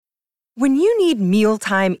When you need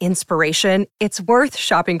mealtime inspiration, it's worth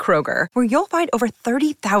shopping Kroger, where you'll find over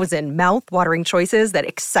 30,000 mouth-watering choices that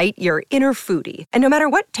excite your inner foodie. And no matter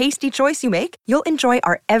what tasty choice you make, you'll enjoy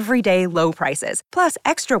our everyday low prices, plus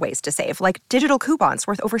extra ways to save, like digital coupons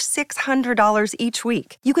worth over $600 each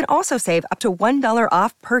week. You can also save up to $1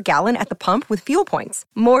 off per gallon at the pump with fuel points.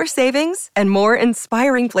 More savings and more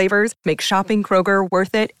inspiring flavors make shopping Kroger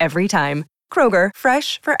worth it every time. Kroger,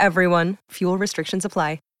 fresh for everyone. Fuel restrictions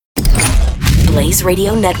apply. Blaze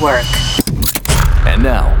Radio Network. And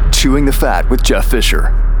now, Chewing the Fat with Jeff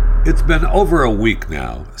Fisher. It's been over a week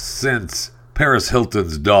now since Paris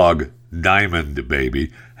Hilton's dog, Diamond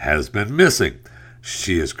Baby, has been missing.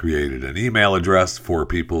 She has created an email address for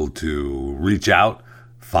people to reach out,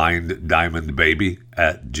 find Diamond Baby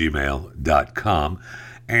at gmail.com,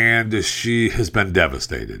 and she has been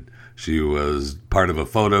devastated. She was part of a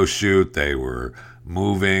photo shoot. They were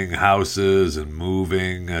moving houses and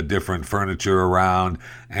moving different furniture around,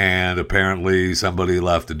 and apparently somebody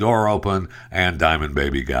left the door open and Diamond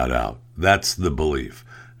Baby got out. That's the belief.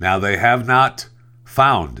 Now, they have not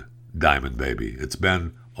found Diamond Baby. It's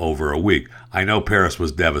been over a week. I know Paris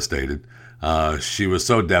was devastated. She was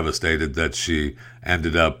so devastated that she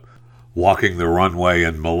ended up walking the runway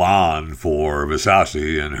in Milan for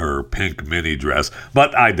Versace in her pink mini dress.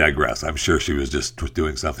 But I digress. I'm sure she was just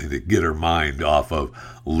doing something to get her mind off of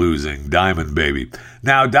losing Diamond Baby.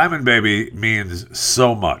 Now, Diamond Baby means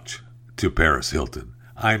so much to Paris Hilton.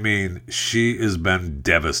 I mean, she has been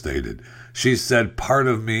devastated. She said, "Part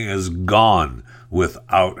of me is gone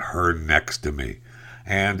without her next to me."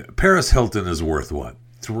 And Paris Hilton is worth what?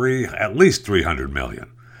 At least $300 million.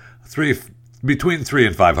 Between 3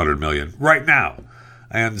 and 500 million right now.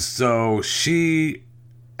 And so she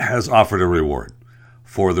has offered a reward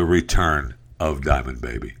for the return of Diamond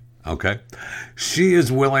Baby. Okay? She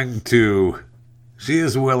is willing to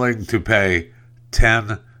pay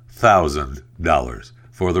 $10,000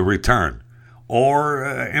 for the return or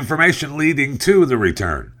information leading to the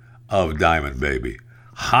return of Diamond Baby.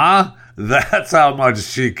 Huh? That's how much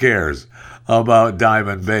she cares about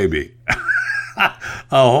Diamond Baby.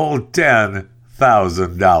 A whole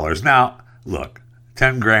 $10,000. Now, look,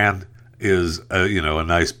 10 grand is a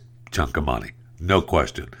nice chunk of money, no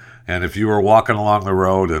question. And if you were walking along the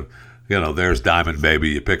road and there's Diamond Baby,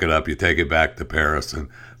 you pick it up, you take it back to Paris, and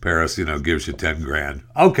Paris gives you 10 grand.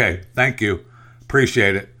 Okay, thank you,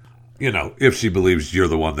 appreciate it. If she believes you're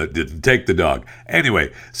the one that didn't take the dog.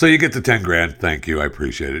 Anyway, so you get the 10 grand. Thank you, I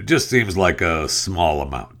appreciate it. Just seems like a small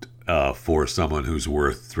amount for someone who's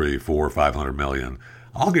worth 3, 4, 500 million.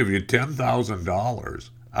 I'll give you $10,000.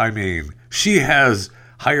 I mean, she has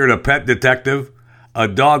hired a pet detective, a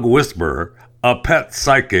dog whisperer, a pet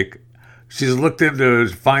psychic. She's looked into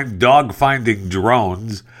dog finding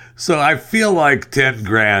drones. So I feel like 10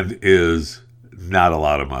 grand is not a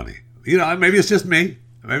lot of money. Maybe it's just me.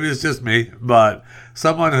 But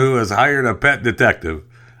someone who has hired a pet detective,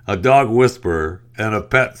 a dog whisperer, and a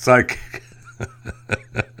pet psychic,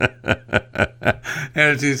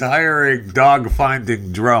 and she's hiring dog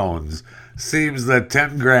finding drones, seems that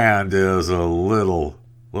 10 grand is a little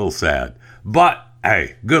sad. But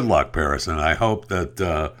hey, good luck, Paris, and I hope that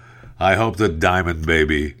Diamond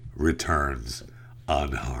Baby returns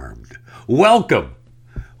unharmed. Welcome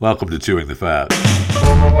to Chewing the Fat.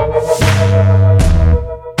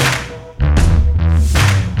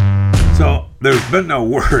 So there's been no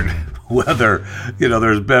word whether,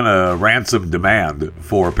 there's been a ransom demand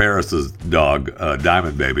for Paris's dog,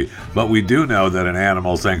 Diamond Baby. But we do know that an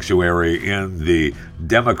animal sanctuary in the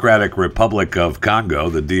Democratic Republic of Congo,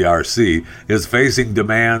 the DRC, is facing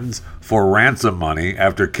demands for ransom money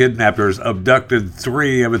after kidnappers abducted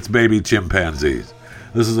 3 of its baby chimpanzees.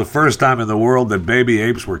 This is the first time in the world that baby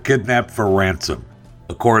apes were kidnapped for ransom,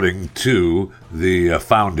 according to the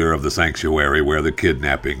founder of the sanctuary where the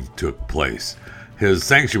kidnapping took place. His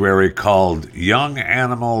sanctuary, called Young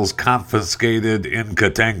Animals Confiscated in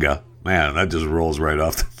Katanga. Man, that just rolls right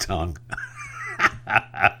off the tongue.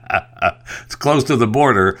 It's close to the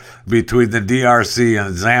border between the DRC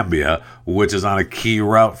and Zambia, which is on a key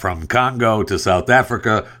route from Congo to South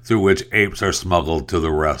Africa, through which apes are smuggled to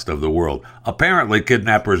the rest of the world. Apparently,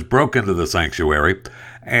 kidnappers broke into the sanctuary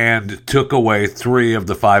and took away 3 of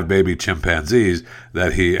the 5 baby chimpanzees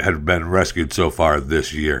that he had been rescued so far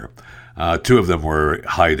this year. 2 of them were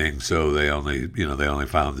hiding, so they only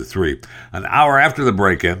found the 3. An hour after the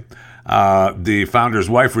break-in, the founder's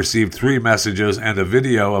wife received 3 messages and a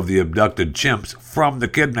video of the abducted chimps from the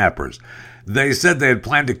kidnappers. They said they had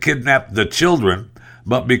planned to kidnap the children,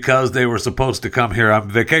 but because they were supposed to come here on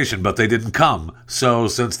vacation, but they didn't come. So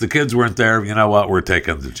since the kids weren't there, you know what? We're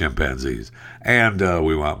taking the chimpanzees, and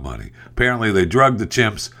we want money. Apparently, they drugged the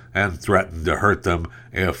chimps and threatened to hurt them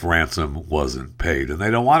if ransom wasn't paid. And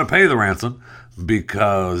they don't want to pay the ransom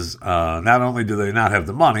because not only do they not have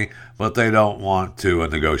the money, but they don't want to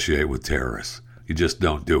negotiate with terrorists. You just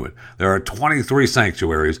don't do it. There are 23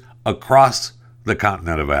 sanctuaries across the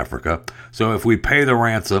continent of Africa. So if we pay the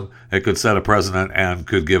ransom, it could set a precedent and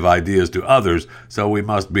could give ideas to others. So we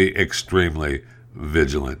must be extremely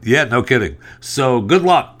vigilant. Yeah, no kidding. So good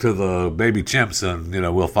luck to the baby chimps, and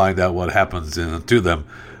we'll find out what happens to them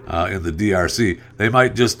in the DRC. They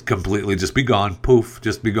might just completely just be gone. Poof,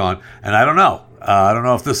 just be gone. And I don't know. I don't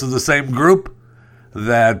know if this is the same group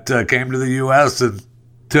that came to the U.S. and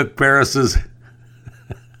took Paris's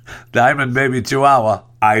diamond baby chihuahua.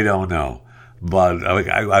 I don't know. But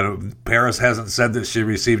Paris hasn't said that she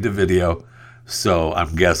received a video, so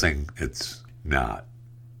I'm guessing it's not.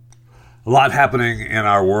 A lot happening in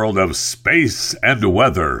our world of space and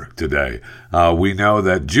weather today. We know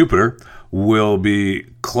that Jupiter will be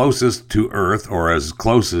closest to Earth, or as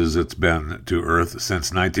close as it's been to Earth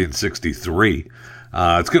since 1963.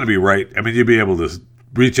 It's going to be right. I mean, you'll be able to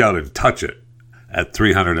reach out and touch it at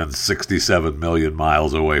 367 million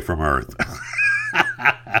miles away from Earth.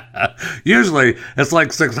 Usually, it's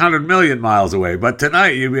like 600 million miles away, but tonight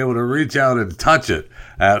you'll be able to reach out and touch it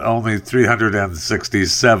at only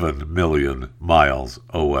 367 million miles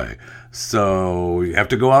away. So you have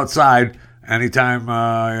to go outside anytime,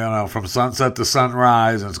 from sunset to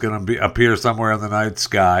sunrise, and it's going to appear somewhere in the night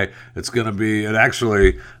sky. It's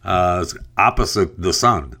actually it's opposite the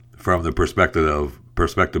sun from the perspective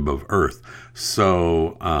of Earth.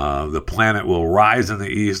 So the planet will rise in the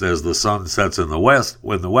east as the sun sets in the west,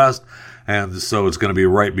 and so it's going to be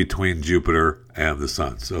right between Jupiter and the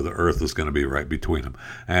sun. So the Earth is going to be right between them,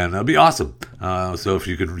 and it'll be awesome. So if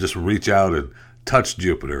you can just reach out and touch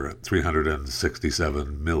Jupiter at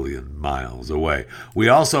 367 million miles away. We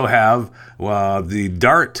also have the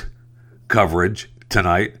DART coverage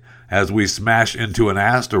tonight as we smash into an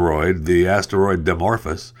asteroid, the asteroid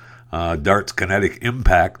Dimorphos. DART's kinetic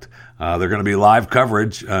impact. They're going to be live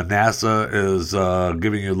coverage. NASA is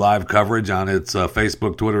giving you live coverage on its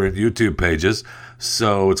Facebook, Twitter, and YouTube pages.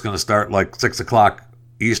 So it's going to start like 6 o'clock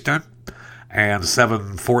Eastern, and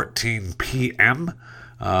 7:14 p.m.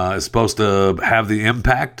 Is supposed to have the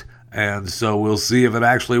impact. And so we'll see if it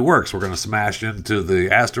actually works. We're going to smash into the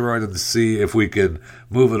asteroid and see if we can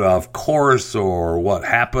move it off course or what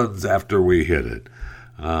happens after we hit it.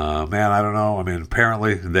 Man, I don't know. I mean,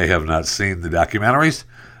 apparently they have not seen the documentaries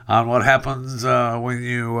on what happens when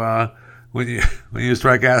you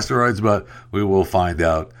strike asteroids, but we will find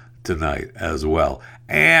out tonight as well.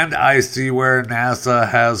 And I see where NASA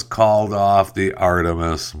has called off the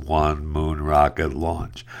Artemis 1 moon rocket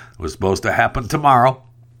launch. It was supposed to happen tomorrow.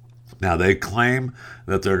 Now, they claim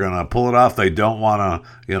that they're going to pull it off. They don't want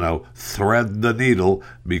to, thread the needle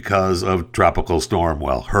because of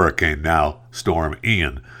hurricane now, Storm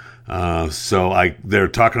Ian. So they're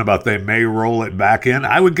talking about they may roll it back in.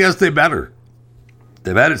 I would guess they better.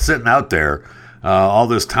 They've had it sitting out there all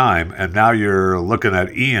this time, and now you're looking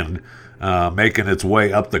at Ian making its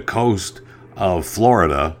way up the coast of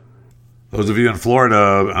Florida. Those of you in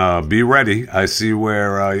Florida, be ready. I see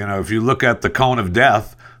where, if you look at the cone of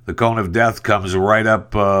death comes right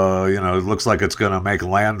up, it looks like it's going to make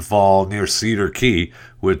landfall near Cedar Key,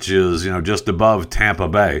 which is, just above Tampa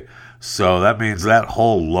Bay. So that means that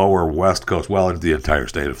whole lower west coast, well, into the entire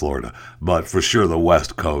state of Florida, but for sure the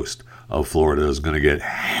west coast of Florida is going to get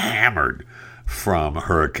hammered from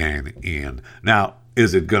Hurricane Ian. Now,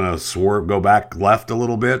 is it going to go back left a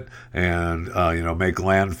little bit and, make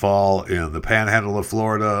landfall in the panhandle of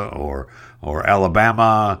Florida or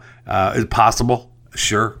Alabama? It's possible,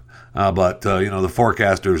 sure. But the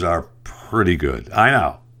forecasters are pretty good. I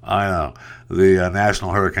know. The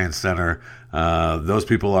National Hurricane Center, those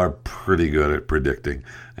people are pretty good at predicting.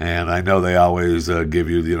 And I know they always give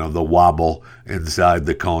you, the wobble inside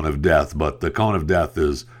the cone of death. But the cone of death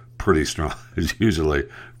is pretty strong. It's usually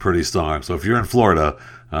pretty strong. So if you're in Florida,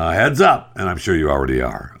 heads up. And I'm sure you already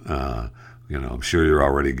are. I'm sure you're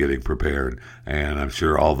already getting prepared. And I'm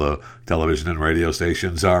sure all the television and radio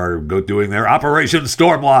stations are doing their Operation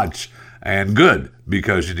Storm Watch. And good,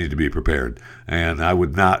 because you need to be prepared. And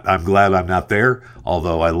I'm glad I'm not there,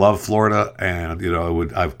 although I love Florida. And,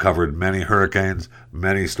 I've covered many hurricanes,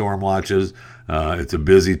 many storm watches. It's a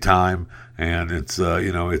busy time, and it's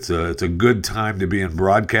a good time to be in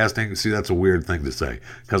broadcasting. See, that's a weird thing to say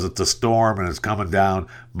because it's a storm and it's coming down,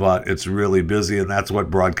 but it's really busy, and that's what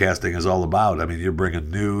broadcasting is all about. I mean, you're bringing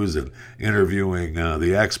news and interviewing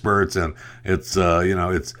the experts, and it's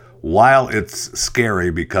while it's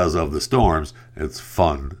scary because of the storms, it's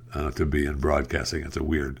fun to be in broadcasting. It's a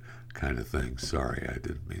weird kind of thing. Sorry, I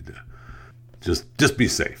didn't mean to. Just be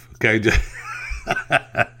safe, okay?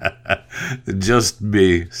 Just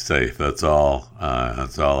be safe. That's all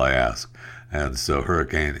I ask. And so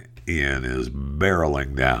Hurricane Ian is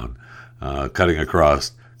barreling down, cutting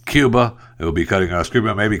across Cuba. It will be cutting across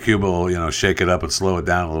Cuba. Maybe Cuba will, shake it up and slow it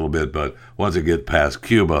down a little bit. But once it gets past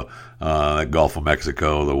Cuba, that Gulf of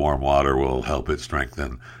Mexico, the warm water will help it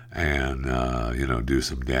strengthen and, do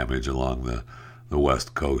some damage along the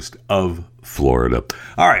west coast of Florida.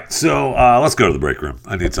 All right, so let's go to the break room.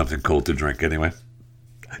 I need something cold to drink anyway.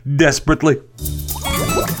 Desperately.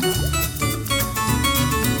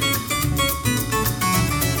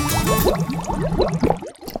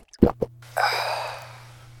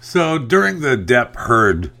 So during the Depp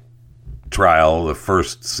Heard trial, the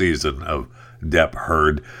first season of Depp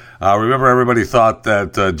Heard, remember everybody thought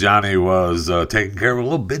that Johnny was taking care of a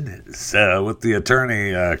little business with the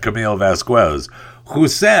attorney Camille Vasquez, who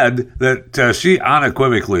said that she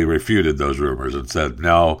unequivocally refuted those rumors and said,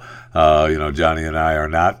 no, Johnny and I are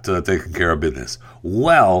not taking care of business.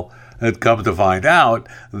 Well, it come to find out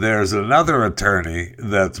there's another attorney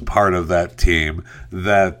that's part of that team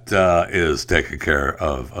that is taking care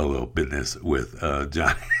of a little business with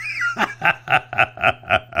Johnny.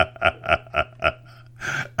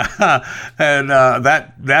 And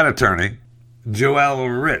that attorney, Joel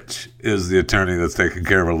Rich, is the attorney that's taking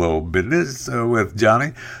care of a little business with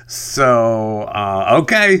Johnny. So,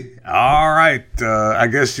 okay, all right. I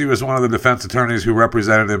guess she was one of the defense attorneys who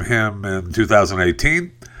represented him in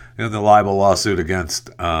 2018 in the libel lawsuit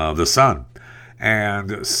against The Sun.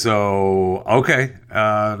 And so, okay,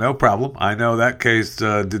 no problem. I know that case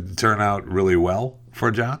didn't turn out really well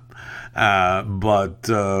for John. But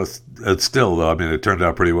it's still, though, I mean, it turned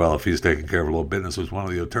out pretty well if he's taking care of a little business with one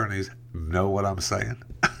of the attorneys. Know what I'm saying?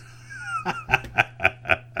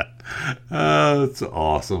 It's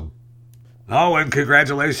awesome. Oh, and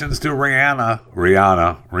congratulations to Rihanna.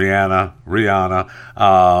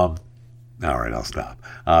 All right, I'll stop.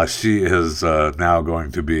 She is now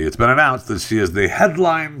going to be, it's been announced that she is the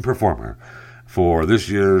headline performer for this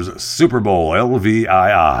year's Super Bowl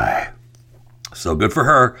LVII. So good for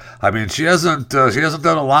her. I mean, she hasn't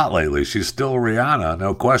done a lot lately. She's still Rihanna,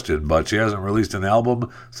 no question, but she hasn't released an album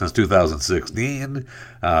since 2016.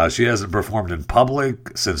 She hasn't performed in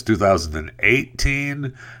public since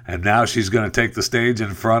 2018, and now she's going to take the stage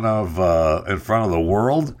in front of the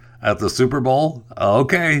world at the Super Bowl.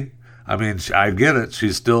 Okay, I mean, I get it.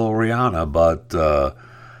 She's still Rihanna, but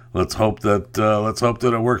let's hope that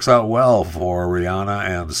it works out well for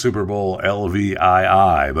Rihanna and Super Bowl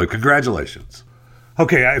LVII. But congratulations.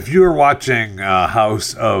 Okay, if you were watching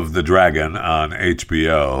House of the Dragon on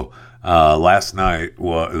HBO, last night,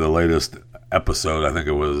 the latest episode, I think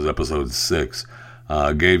it was episode 6,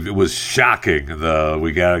 it was shocking.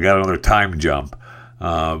 We got another time jump,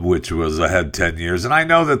 which was ahead 10 years. And I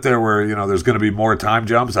know that there's going to be more time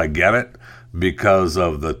jumps. I get it because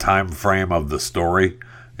of the time frame of the story.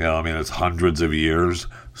 I mean, it's hundreds of years.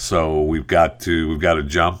 So we've got to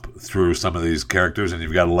jump through some of these characters, and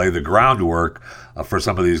you've got to lay the groundwork for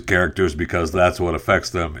some of these characters because that's what affects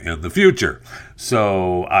them in the future.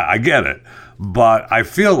 So I get it, but I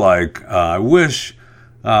feel like I wish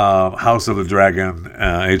House of the Dragon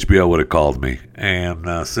HBO would have called me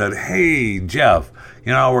and said, "Hey, Jeff,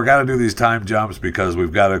 we're got to do these time jumps because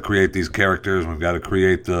we've got to create these characters. We've got to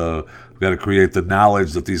create the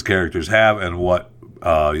knowledge that these characters have and what."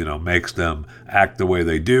 Makes them act the way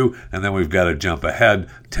they do, and then we've got to jump ahead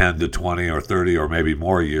 10 to 20 or 30 or maybe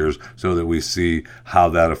more years so that we see how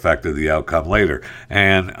that affected the outcome later.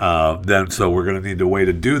 And then so we're going to need a way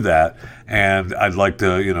to do that, and I'd like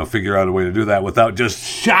to, figure out a way to do that without just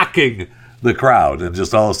shocking the crowd and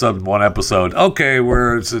just all of a sudden one episode, okay,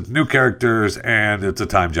 where it's new characters and it's a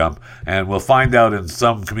time jump, and we'll find out in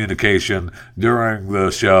some communication during the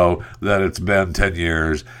show that it's been 10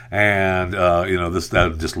 years and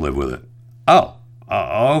that just live with it.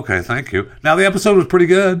 Okay, thank you. Now the episode was pretty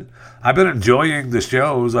good. I've been enjoying the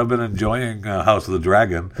shows. I've been enjoying House of the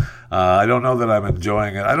Dragon. I don't know that I'm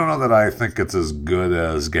enjoying it. I don't know that I think it's as good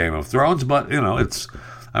as Game of Thrones, but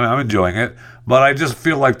I'm enjoying it, but I just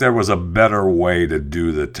feel like there was a better way to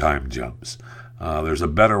do the time jumps. There's a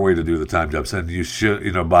better way to do the time jumps, and you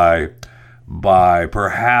should, by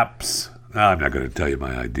perhaps I'm not going to tell you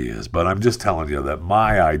my ideas, but I'm just telling you that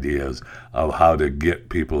my ideas of how to get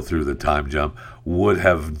people through the time jump would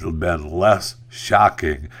have been less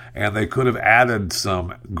shocking, and they could have added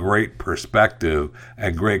some great perspective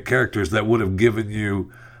and great characters that would have given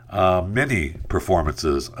you mini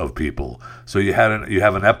performances of people. So you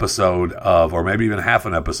have an episode of, or maybe even half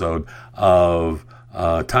an episode of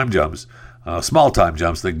time jumps, small time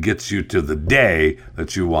jumps that gets you to the day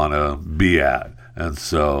that you want to be at. And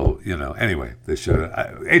so, anyway, they should.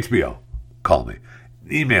 HBO, call me,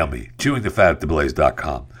 email me,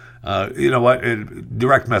 chewingthefat@theblaze.com. You know what?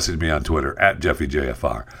 Direct message me on Twitter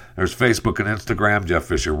 @JeffyJFR. There's Facebook and Instagram, Jeff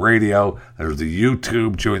Fisher Radio. There's the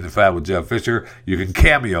YouTube, Chewing the Fat with Jeff Fisher. You can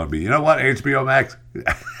cameo me. You know what, HBO Max?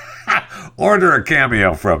 Order a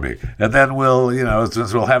cameo from me. And then we'll,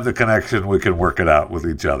 since we'll have the connection, we can work it out with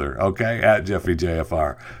each other. Okay?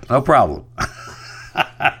 @JeffyJFR. No problem.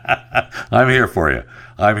 I'm here for you.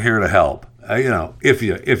 I'm here to help. If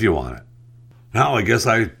you want it. Now, I guess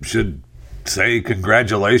I should say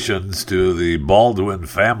congratulations to the Baldwin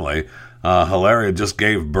family. Hilaria just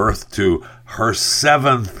gave birth to her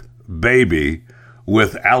 7th baby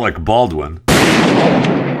with Alec Baldwin.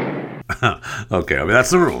 Okay, I mean,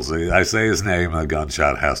 that's the rules. I say his name, a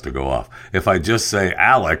gunshot has to go off. If I just say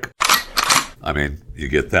Alec, I mean, you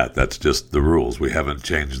get that. That's just the rules. We haven't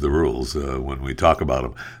changed the rules when we talk about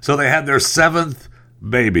them. So they had their 7th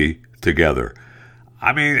baby together.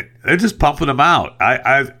 I mean, they're just pumping them out.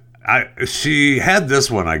 She had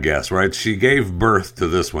this one, I guess, right? She gave birth to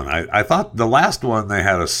this one. I thought the last one they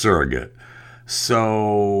had a surrogate. So,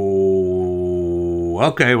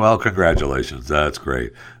 okay, well, congratulations. That's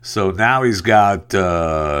great. So now he's got, you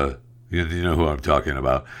know who I'm talking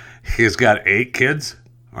about. He's got 8 kids,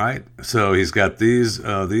 right? So he's got these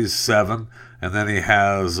 7, and then he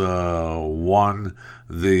has one,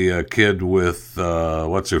 the kid with,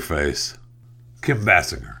 what's her face? Kim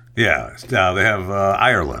Basinger. Yeah, they have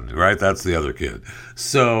Ireland, right? That's the other kid.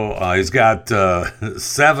 So he's got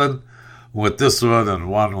 7 with this one and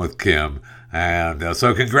 1 with Kim. And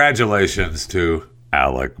so congratulations to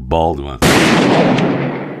Alec Baldwin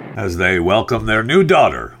as they welcome their new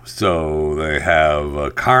daughter. So they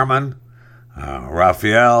have Carmen,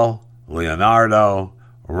 Raphael, Leonardo,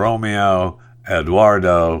 Romeo,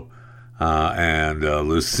 Eduardo, and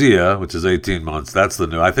Lucia, which is 18 months. That's the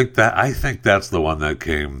new. I think that's the one that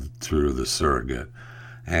came through the surrogate.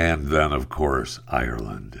 And then, of course,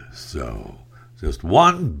 Ireland. So just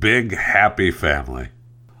one big happy family.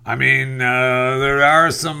 I mean, there are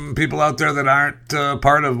some people out there that aren't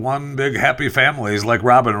part of one big happy families, like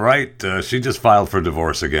Robin Wright. She just filed for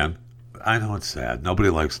divorce again. I know it's sad. Nobody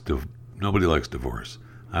likes divorce.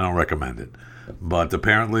 I don't recommend it. But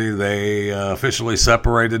apparently they officially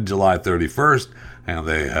separated July 31st, and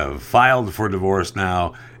they have filed for divorce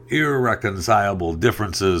now. Irreconcilable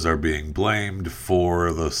differences are being blamed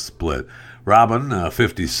for the split. Robin,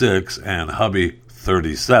 56, and hubby,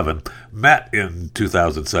 37, met in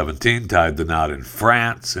 2017, tied the knot in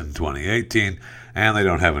France in 2018, and they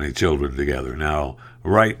don't have any children together. Now,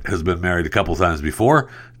 Wright has been married a couple times before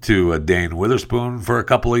to Dane Witherspoon for a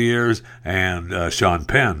couple of years, and Sean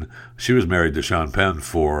Penn. She was married to Sean Penn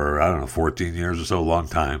for, 14 years or so, a long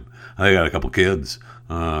time. They got a couple kids,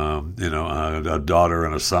 a daughter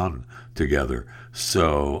and a son together.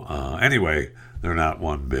 So anyway, they're not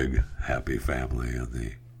one big happy family in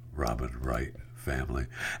the Robin Wright family.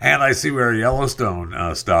 And I see where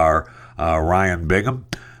Yellowstone star Ryan Bingham,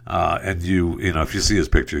 and if you see his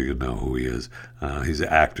picture, you know who he is. He's an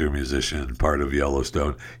actor, musician, part of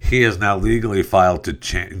Yellowstone. He has now legally filed to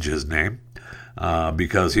change his name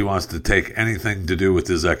because he wants to take anything to do with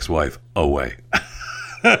his ex-wife away.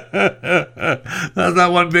 That's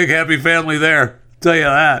not one big happy family there, tell you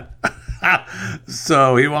that.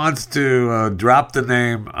 So he wants to drop the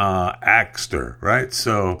name Axter, right?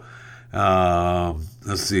 So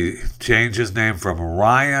let's see, change his name from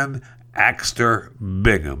Ryan Axter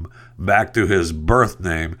Bingham back to his birth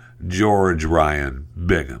name, George Ryan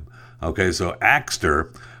Bingham. Okay, so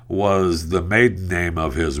Axter was the maiden name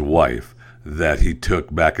of his wife that he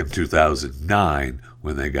took back in 2009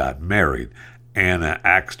 when they got married, Anna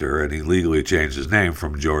Axter, and he legally changed his name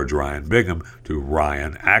from George Ryan Bingham to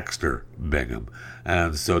Ryan Axter Bingham.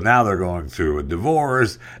 And so now they're going through a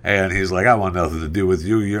divorce, and he's like, I want nothing to do with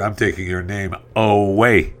you. I'm taking your name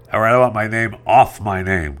away. All right, I want my name off my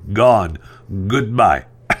name. Gone. Goodbye.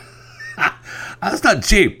 That's not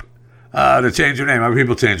cheap to change your name. I mean,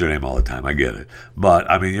 people change their name all the time. I get it. But,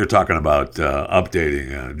 I mean, you're talking about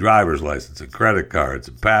updating a driver's license and credit cards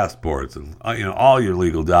and passports and, all your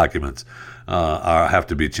legal documents have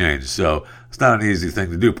to be changed. So it's not an easy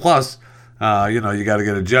thing to do. Plus, you got to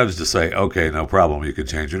get a judge to say, okay, no problem, you can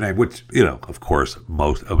change your name, which, of course,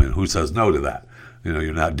 who says no to that?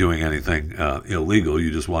 You're not doing anything illegal.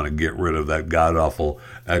 You just want to get rid of that god-awful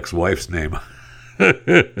ex-wife's name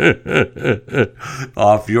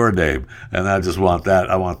off your name. And I just want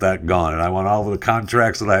that. I want that gone. And I want all of the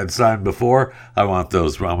contracts that I had signed before. I want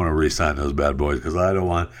those. I'm going to re-sign those bad boys because I don't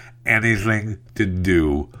want anything to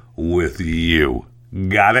do with you.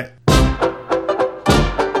 Got it?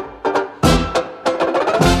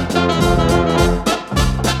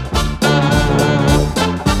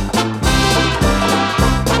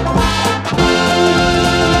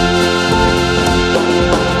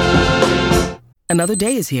 Another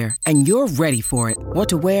day is here, and you're ready for it. What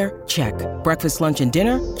to wear? Check. Breakfast, lunch, and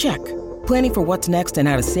dinner? Check. Planning for what's next and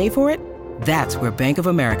how to save for it? That's where Bank of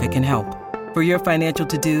America can help. For your financial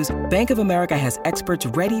to-dos, Bank of America has experts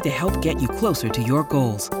ready to help get you closer to your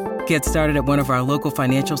goals. Get started at one of our local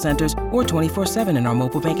financial centers or 24/7 in our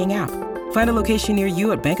mobile banking app. Find a location near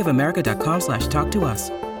you at bankofamerica.com/talktous.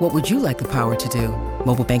 What would you like the power to do?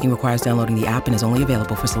 Mobile banking requires downloading the app and is only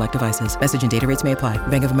available for select devices. Message and data rates may apply.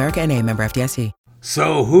 Bank of America N.A., member FDIC.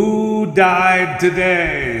 So who died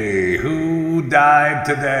today?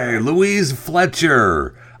 Louise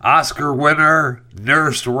Fletcher, Oscar winner,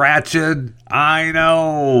 Nurse Ratched, I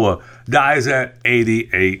know, dies at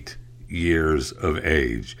 88 years of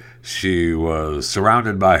age. She was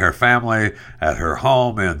surrounded by her family at her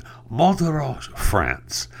home in Montereau,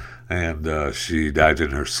 France. And she died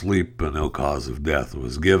in her sleep. No cause of death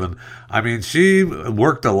was given. I mean, she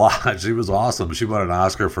worked a lot. She was awesome. She won an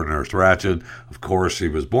Oscar for Nurse Ratched. Of course, she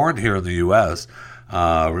was born here in the U.S.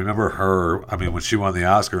 Remember her, when she won the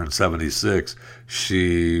Oscar in 1976,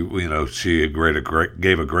 she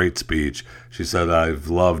gave a great speech. She said, "I've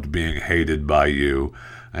loved being hated by you."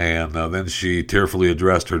 And then she tearfully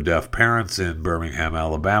addressed her deaf parents in Birmingham,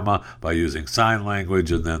 Alabama by using sign language,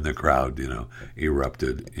 and then the crowd,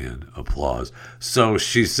 erupted in applause. So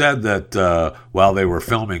she said that while they were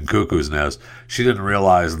filming Cuckoo's Nest, she didn't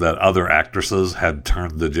realize that other actresses had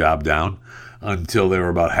turned the job down until they were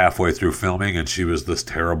about halfway through filming, and she was this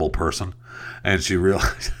terrible person. And she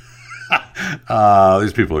realized,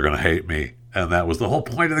 these people are going to hate me. And that was the whole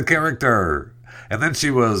point of the character. And then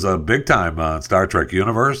she was big time on Star Trek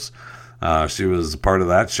Universe. She was part of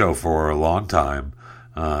that show for a long time,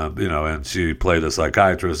 and she played a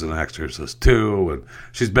psychiatrist and an exorcist too. And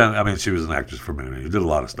she was an actress for many years. She did a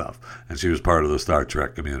lot of stuff. And she was part of the Star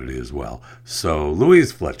Trek community as well. So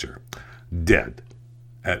Louise Fletcher, dead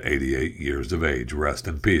at 88 years of age. Rest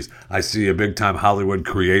in peace. I see a big time Hollywood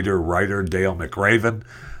creator, writer, Dale McRaven,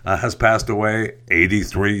 has passed away,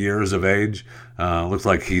 83 years of age. Looks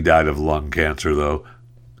like he died of lung cancer, though.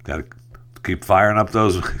 Got to keep firing up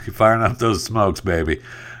those smokes, baby.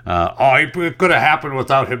 It could have happened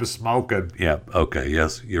without him smoking. Yeah, okay,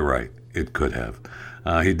 yes, you're right. It could have.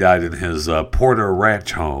 He died in his Porter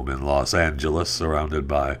Ranch home in Los Angeles, surrounded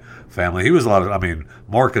by family. He was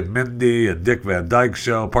Mork and Mindy and Dick Van Dyke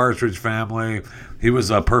Show, Partridge Family. He was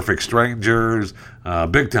Perfect Strangers,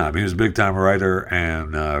 big time. He was a big time writer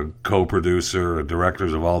and co-producer and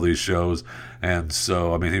directors of all these shows. And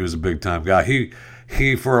so, he was a big time guy.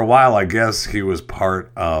 He for a while, I guess, he was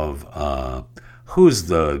part of, who's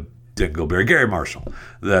the Dingleberry? Gary Marshall,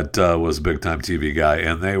 that was a big time TV guy.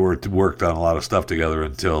 And they worked on a lot of stuff together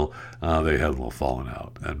until they had a little falling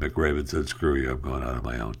out. And McRaven said, "Screw you, I'm going out on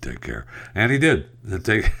my own, take care." And he did.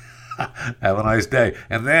 Have a nice day.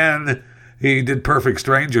 And then he did Perfect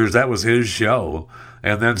Strangers. That was his show.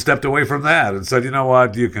 And then stepped away from that and said, "You know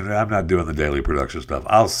what? I'm not doing the daily production stuff.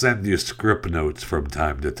 I'll send you script notes from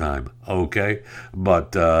time to time, okay?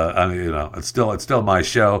 But it's still my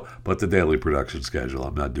show, but the daily production schedule,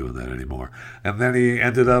 I'm not doing that anymore." And then he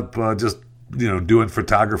ended up just doing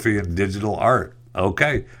photography and digital art.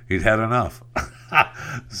 Okay, he'd had enough.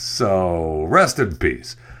 So rest in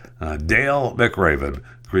peace, Dale McRaven,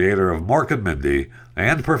 creator of Mork and Mindy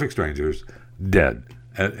and Perfect Strangers, dead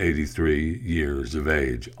at 83 years of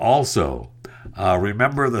age. Also,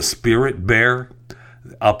 remember the Spirit Bear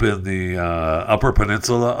up in the Upper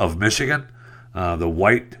Peninsula of Michigan? The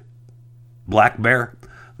white black bear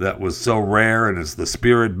that was so rare, and it's the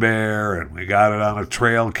Spirit Bear, and we got it on a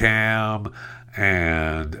trail cam,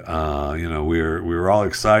 and we were all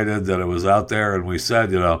excited that it was out there, and we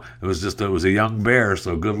said, it was a young bear,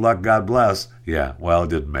 so good luck, God bless. Yeah, well, it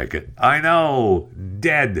didn't make it. I know,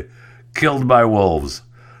 dead. Killed by wolves.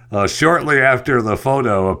 Shortly after the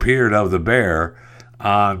photo appeared of the bear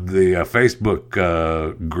on the Facebook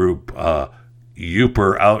group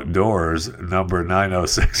Youper Outdoors, number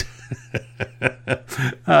 906.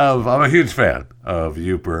 I'm a huge fan of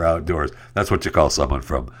Youper Outdoors. That's what you call someone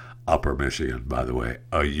from Upper Michigan, by the way,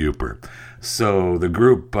 a Yooper. So the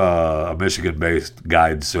group, a Michigan-based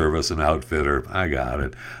guide service and outfitter, I got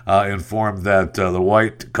it, informed that the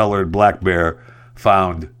white-colored black bear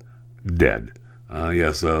found dead.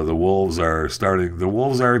 Yes, the wolves are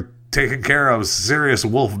taking care of serious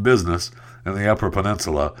wolf business in the Upper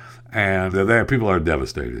Peninsula, and people are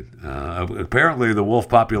devastated. Apparently, the wolf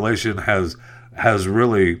population has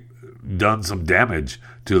really done some damage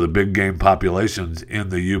to the big game populations in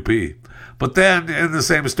the UP. But then, in the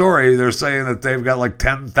same story, they're saying that they've got like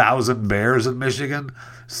 10,000 bears in Michigan.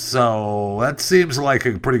 So that seems like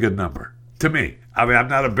a pretty good number to me. I mean, I'm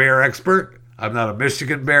not a bear expert. I'm not a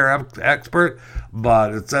Michigan bear expert.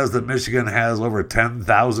 But it says that Michigan has over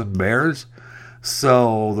 10,000 bears.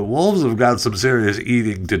 So the wolves have got some serious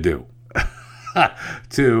eating to do.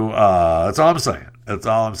 That's all I'm saying. That's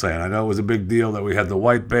all I'm saying. I know it was a big deal that we had the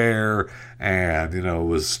white bear, and it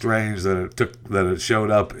was strange that it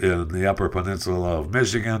showed up in the Upper Peninsula of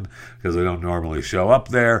Michigan because they don't normally show up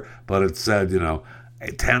there. But it said,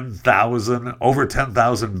 over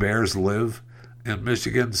 10,000 bears live in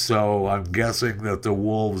Michigan. So I'm guessing that the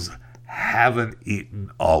wolves haven't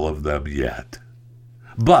eaten all of them yet,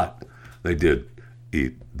 but they did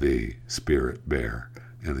eat the spirit bear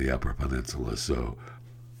in the Upper Peninsula. So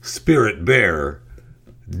spirit bear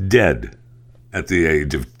dead at the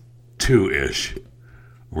age of 2-ish.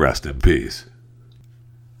 Rest in peace.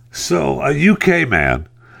 So a UK man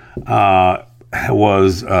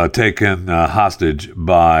was taken hostage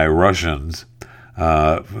by Russians,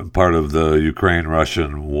 part of the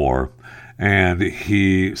Ukraine-Russian war, and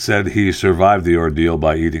he said he survived the ordeal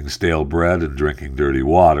by eating stale bread and drinking dirty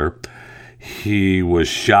water. He was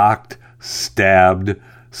shocked, stabbed,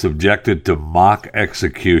 subjected to mock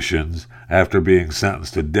executions after being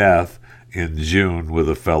sentenced to death in June with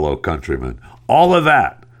a fellow countryman. All of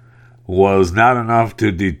that was not enough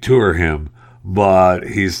to deter him, but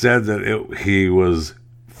he said that he was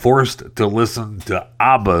forced to listen to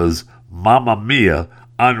ABBA's Mamma Mia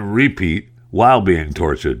on repeat while being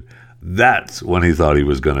tortured. That's when he thought he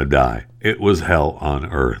was going to die. It was hell on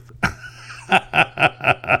earth.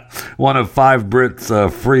 One of 5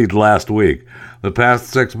 Brits freed last week. The past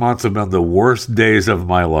 6 months have been the worst days of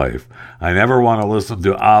my life. I never want to listen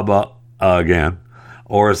to ABBA again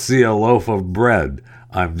or see a loaf of bread.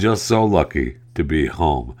 I'm just so lucky to be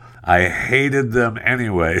home. I hated them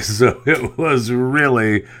anyway, so it was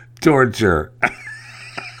really torture.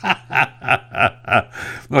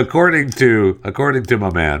 According to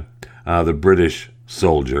my man, the British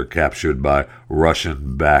soldier captured by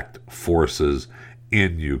Russian-backed forces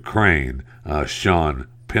in Ukraine, Sean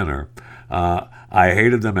Pinner, I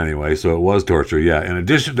hated them anyway, so it was torture. Yeah, in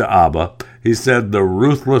addition to ABBA, he said the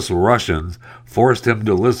ruthless Russians forced him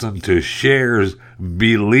to listen to Cher's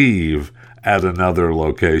Believe at another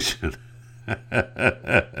location.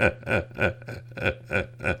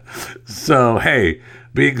 So, hey,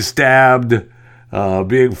 being stabbed,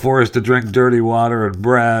 being forced to drink dirty water and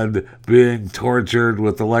bread, being tortured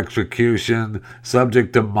with electrocution,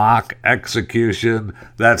 subject to mock execution,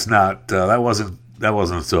 that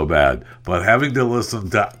wasn't so bad. But having to listen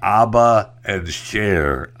to ABBA and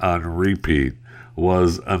Cher on repeat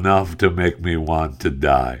was enough to make me want to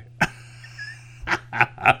die.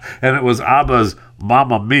 And it was ABBA's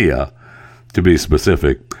Mamma Mia, to be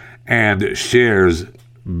specific, and Cher's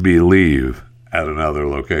Believe at another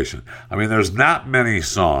location. I mean, there's not many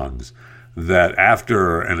songs that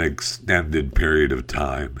after an extended period of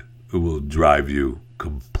time will drive you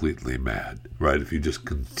completely mad, right? If you just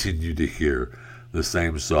continue to hear the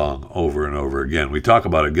same song over and over again. We talk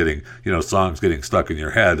about it getting, songs getting stuck in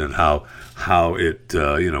your head and how it,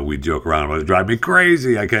 we joke around about it drive me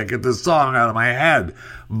crazy. I can't get this song out of my head.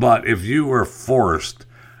 But if you were forced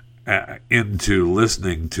into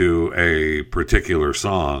listening to a particular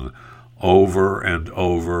song over and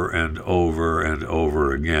over and over and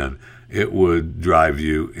over again, it would drive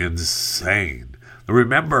you insane.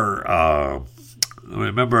 Remember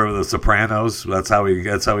The Sopranos? That's how he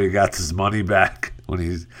got his money back when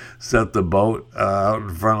he set the boat out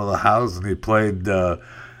in front of the house, and he played the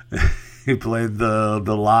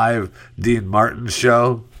live Dean Martin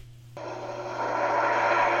show.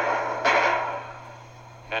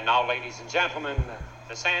 And now, ladies and gentlemen,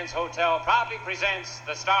 the Sands Hotel proudly presents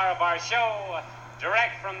the star of our show,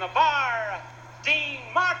 direct from the bar, Dean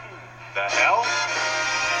Martin. The hell?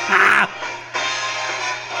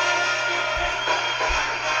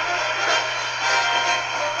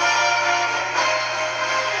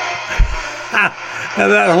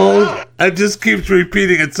 And It just keeps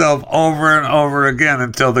repeating itself over and over again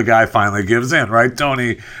until the guy finally gives in, right? Tony,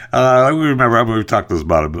 we've talked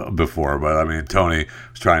about it before, but I mean, Tony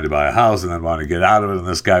was trying to buy a house and then wanted to get out of it, and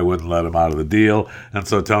this guy wouldn't let him out of the deal. And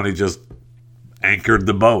so Tony just anchored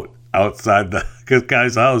the boat outside the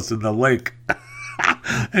guy's house in the lake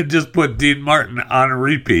and just put Dean Martin on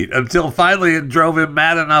repeat until finally it drove him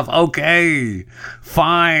mad enough. Okay,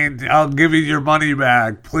 fine, I'll give you your money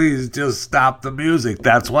back. Please just stop the music.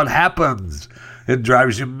 That's what happens. It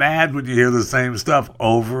drives you mad when you hear the same stuff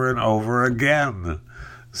over and over again.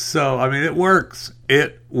 So, I mean, it works.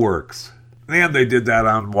 It works. And they did that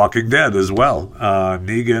on Walking Dead as well.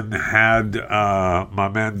 Negan had my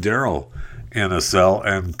man Daryl in a cell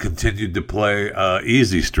and continued to play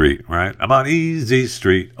Easy Street, right? I'm on Easy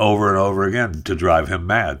Street over and over again to drive him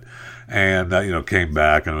mad. And, came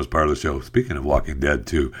back and was part of the show. Speaking of Walking Dead,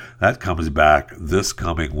 too, that comes back this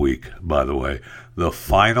coming week, by the way. The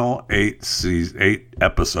final 8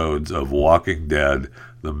 episodes of Walking Dead,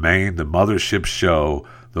 the mothership show,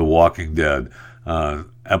 The Walking Dead,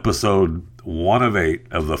 episode 1 of 8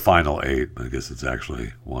 of the final 8. I guess it's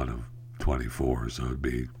actually 1 of 24, so it'd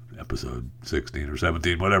be episode 16 or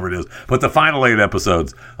 17, whatever it is. But the final 8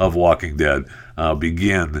 episodes of Walking Dead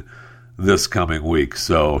begin this coming week.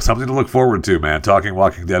 So something to look forward to, man. Talking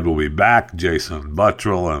Walking Dead will be back. Jason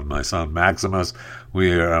Buttrell and my son Maximus.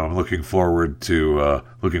 I'm looking forward to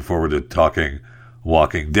talking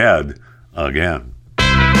Walking Dead again.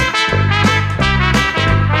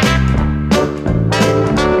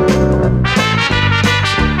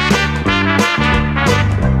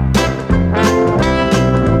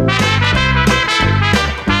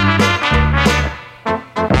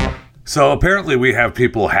 So apparently we have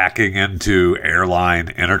people hacking into airline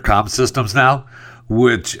intercom systems now,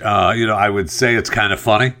 which, I would say it's kind of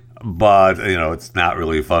funny, but, it's not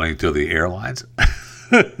really funny to the airlines.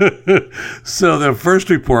 So the first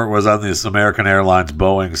report was on this American Airlines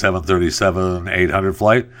Boeing 737-800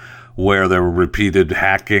 flight, where there were repeated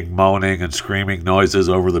hacking, moaning, and screaming noises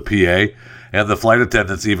over the PA. And the flight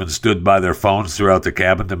attendants even stood by their phones throughout the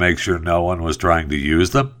cabin to make sure no one was trying to use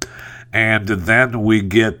them. And then we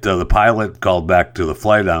get the pilot called back to the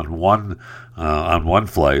flight on one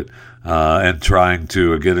flight and trying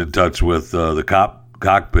to get in touch with the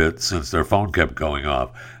cockpit since their phone kept going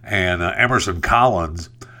off. And Emerson Collins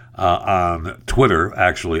on Twitter,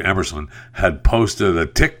 actually Emerson, had posted a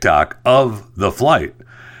TikTok of the flight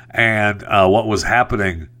and what was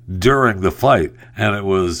happening during the flight. And it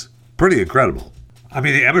was pretty incredible. I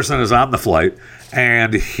mean, Emerson is on the flight,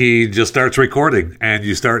 and he just starts recording, and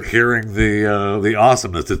you start hearing the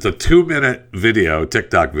awesomeness. It's a 2-minute video,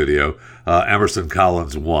 TikTok video. Emerson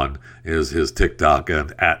Collins 1 is his TikTok,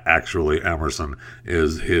 and at actually Emerson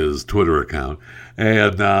is his Twitter account.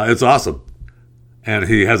 And it's awesome. And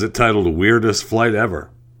he has it titled Weirdest Flight Ever.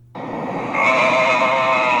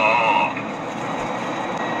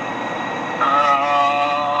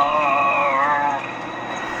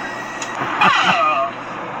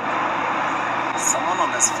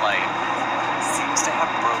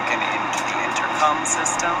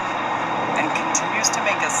 System and continues to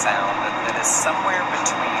make a sound that is somewhere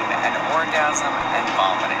between an orgasm and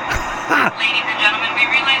vomiting. Ladies and gentlemen, we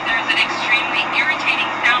realize there is an extremely irritating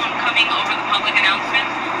sound coming over the public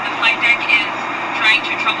announcements. The flight deck is trying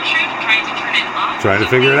to troubleshoot, trying to turn it off. Trying to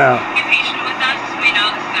figure it out. Be patient with us. We know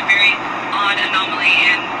this is a very odd anomaly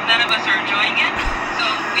and none of us are enjoying it. So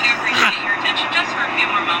we do appreciate your attention just for a few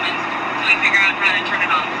more moments until we figure out how to turn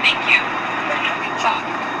it off. Thank you.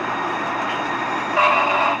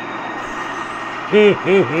 Who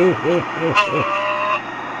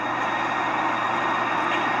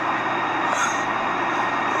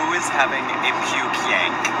is having a puke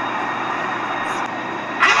yank?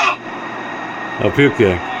 A puke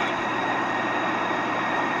yank.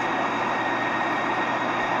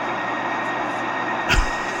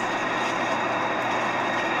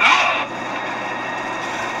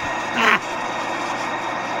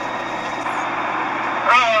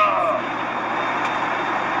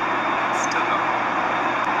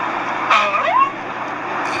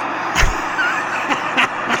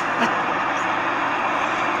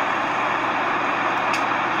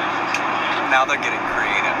 Now they're getting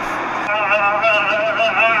creative.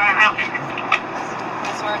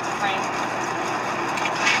 I swear it's a prank.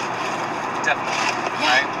 Definitely.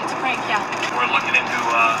 Yeah, right? it's a prank, yeah. We're looking into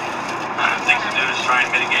things to do to try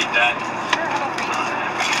and mitigate that. Sure, I'll go for you.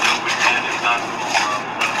 If we can do what we can, if not, we'll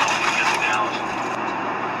let them know when we get to Dallas.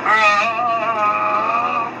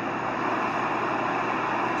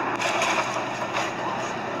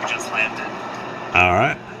 Just landed. All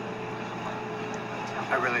right.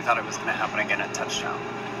 I really thought it was going to happen again at touchdown.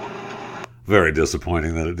 Very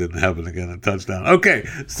disappointing that it didn't happen again at touchdown. Okay,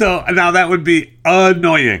 so now that would be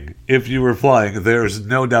annoying if you were flying. There's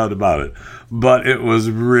no doubt about it. But it was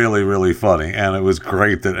really, really funny, and it was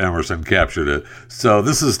great that Emerson captured it. So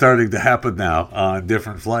this is starting to happen now on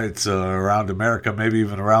different flights around America, maybe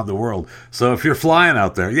even around the world. So if you're flying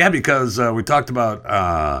out there, because we talked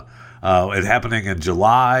about it happening in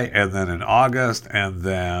July and then in August and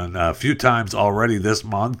then a few times already this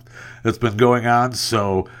month. It's been going on,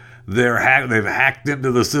 so they've hacked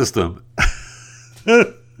into the system.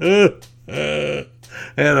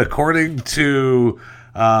 And according to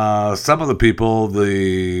some of the people,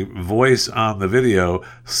 the voice on the video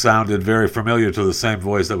sounded very familiar to the same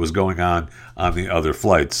voice that was going on the other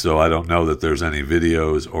flights. So I don't know that there's any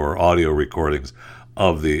videos or audio recordings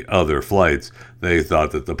of the other flights. They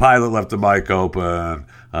thought that the pilot left the mic open.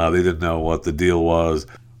 They didn't know what the deal was.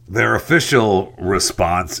 Their official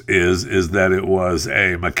response is that it was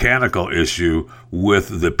a mechanical issue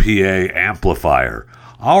with the PA amplifier.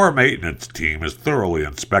 Our maintenance team has thoroughly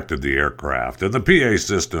inspected the aircraft, and the PA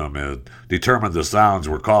system has determined the sounds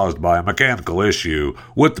were caused by a mechanical issue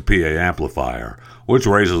with the PA amplifier, which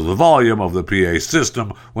raises the volume of the PA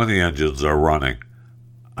system when the engines are running.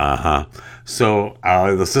 So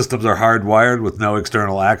the systems are hardwired with no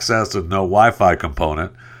external access and no Wi-Fi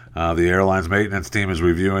component. The airline's maintenance team is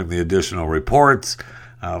reviewing the additional reports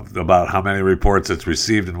about how many reports it's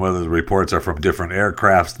received and whether the reports are from different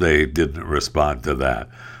aircrafts. They didn't respond to that.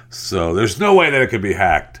 So there's no way that it could be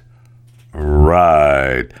hacked.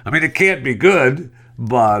 Right. I mean, it can't be good,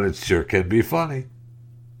 but it sure can be funny.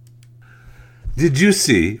 Did you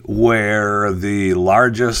see where the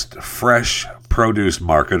largest fresh produce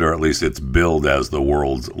market, or at least it's billed as the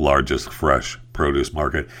world's largest fresh produce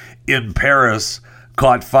market, in Paris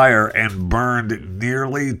caught fire and burned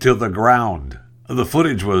nearly to the ground? The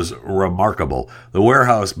footage was remarkable. The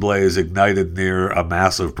warehouse blaze ignited near a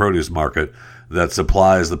massive produce market that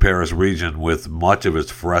supplies the Paris region with much of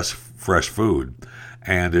its fresh food.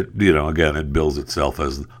 And it, again, it bills itself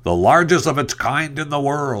as the largest of its kind in the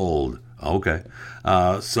world. Okay.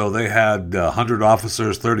 So they had 100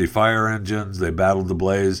 officers, 30 fire engines. They battled the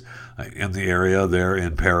blaze in the area there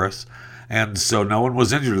in Paris. And so no one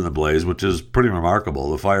was injured in the blaze, which is pretty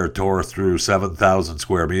remarkable. The fire tore through 7,000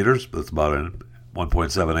 square meters. That's about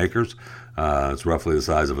 1.7 acres. It's roughly the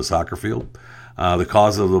size of a soccer field. The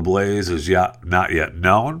cause of the blaze is not yet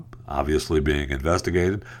known, obviously being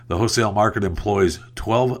investigated. The wholesale market employs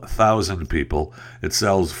 12,000 people. It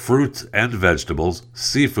sells fruits and vegetables,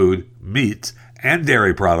 seafood, meats, and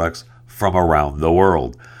dairy products from around the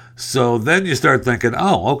world. So then you start thinking,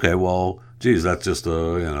 oh, okay, well, geez, that's just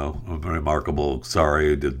a remarkable,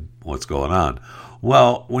 what's going on.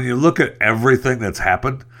 Well, when you look at everything that's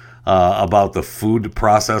happened about the food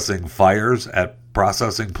processing fires at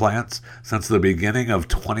processing plants since the beginning of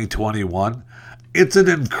 2021, it's an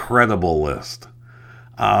incredible list.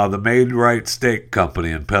 The Maid-Rite Steak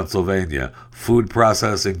Company in Pennsylvania, Food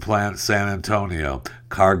Processing Plant San Antonio,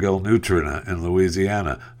 Cargill Nutrient in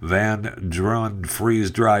Louisiana, Van Drunen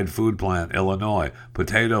Freeze-Dried Food Plant, Illinois,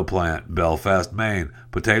 Potato Plant, Belfast, Maine,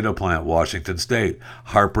 Potato Plant, Washington State,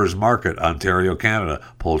 Harper's Market, Ontario, Canada,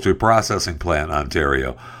 Poultry Processing Plant,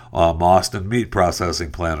 Ontario, Mauston Meat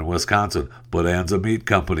Processing Plant in Wisconsin, Bonanza Meat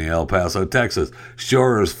Company, El Paso, Texas,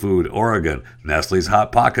 Shorer's Food, Oregon, Nestle's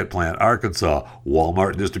Hot Pocket Plant, Arkansas,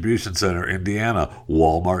 Walmart Distribution Center, Indiana,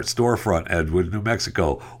 Walmart Storefront, Edgewood, New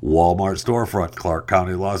Mexico, Walmart Storefront, Clark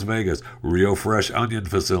County, Las Vegas, Rio Fresh Onion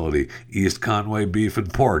Facility, East Conway Beef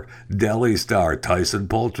and Pork, Deli Star, Tyson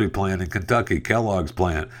Poultry Plant in Kentucky, Kellogg's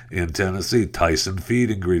Plant in Tennessee, Tyson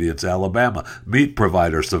Feed Ingredients, Alabama, Meat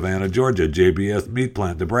Provider, Savannah, Georgia, JBS Meat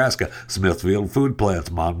Plant, Nebraska, Smithfield Food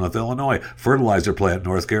Plants, Monmouth, Illinois, Fertilizer Plant,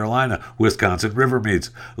 North Carolina, Wisconsin River Meats,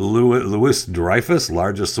 Louis Dreyfus,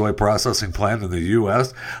 largest soy processing plant in the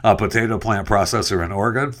U.S., a potato plant processor in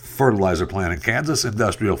Oregon, fertilizer plant in Kansas,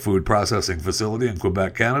 industrial food processing facility in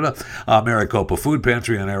Quebec, Canada, Maricopa Food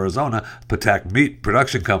Pantry in Arizona, Patak Meat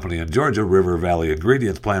Production Company in Georgia, River Valley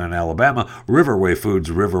Ingredients Plant in Alabama, Riverway Foods,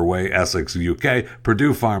 Riverway, Essex, UK,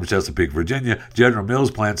 Purdue Farms, Chesapeake, Virginia, General Mills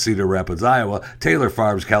Plant, Cedar Rapids, Iowa, Taylor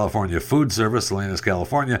Farms, California Food Service, Salinas,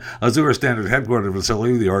 California, Azure Standard Headquarters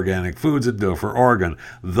Facility, the Organic Foods in Dover, Oregon.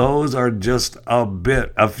 Those are just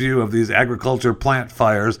a few of these agriculture plant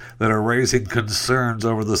fires that are raising concerns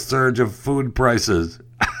over the surge of food prices.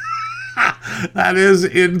 That is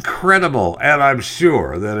incredible, and I'm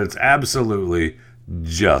sure that it's absolutely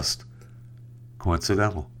just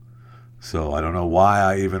coincidental. So I don't know why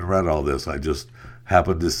I even read all this. I just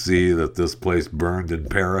happened to see that this place burned in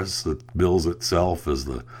Paris that bills itself as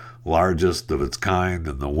the largest of its kind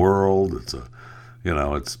in the world. It's a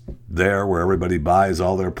It's there where everybody buys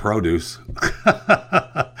all their produce.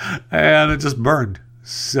 And it just burned.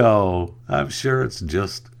 So I'm sure it's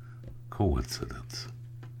just coincidence.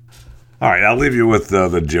 All right, I'll leave you with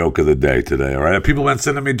the joke of the day today, all right? People have been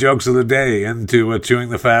sending me jokes of the day into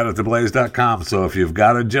chewingthefat@theblaze.com. So if you've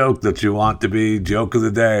got a joke that you want to be joke of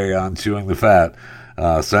the day on Chewing the Fat,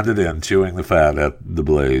 send it in,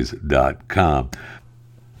 chewingthefat@theblaze.com.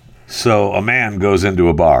 So a man goes into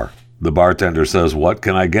a bar. The bartender says, "What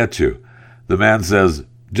can I get you?" The man says,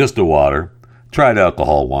 "Just a water. Tried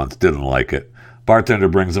alcohol once, didn't like it." Bartender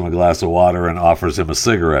brings him a glass of water and offers him a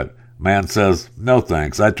cigarette. Man says, "No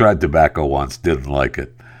thanks, I tried tobacco once, didn't like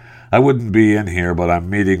it." "I wouldn't be in here, but I'm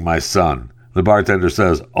meeting my son." The bartender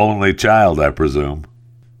says, "Only child, I presume."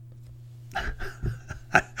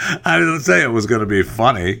 I didn't say it was going to be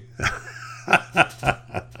funny.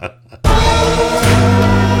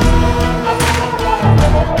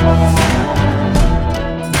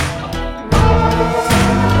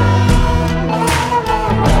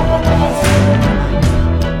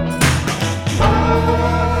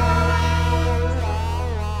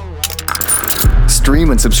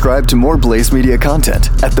 Stream and subscribe to more Blaze Media content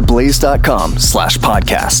at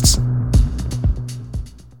theblaze.com/podcasts.